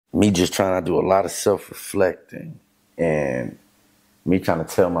me just trying to do a lot of self-reflecting and me trying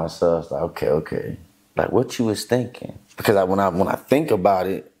to tell myself, like, okay, like what you was thinking. Because when I think about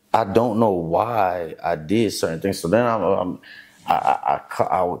it, I don't know why I did certain things. So then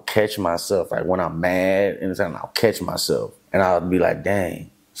I would catch myself, like when I'm mad and I'll catch myself and I'll be like,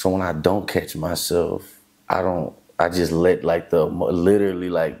 dang. So when I don't catch myself, I just let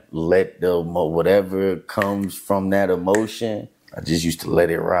whatever comes from that emotion, I just used to let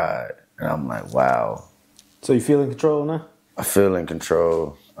it ride. And I'm like, wow. So you feel in control now? I feel in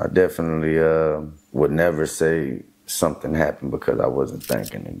control. I definitely would never say something happened because I wasn't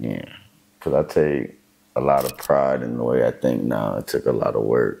thinking again. Because I take a lot of pride in the way I think now. It took a lot of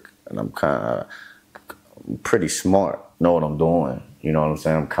work. And I'm pretty smart, know what I'm doing. You know what I'm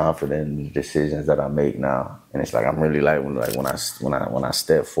saying? I'm confident in the decisions that I make now. And it's like I'm really like when I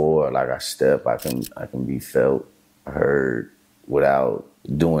step forward, like I can be felt, heard without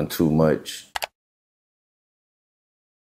doing too much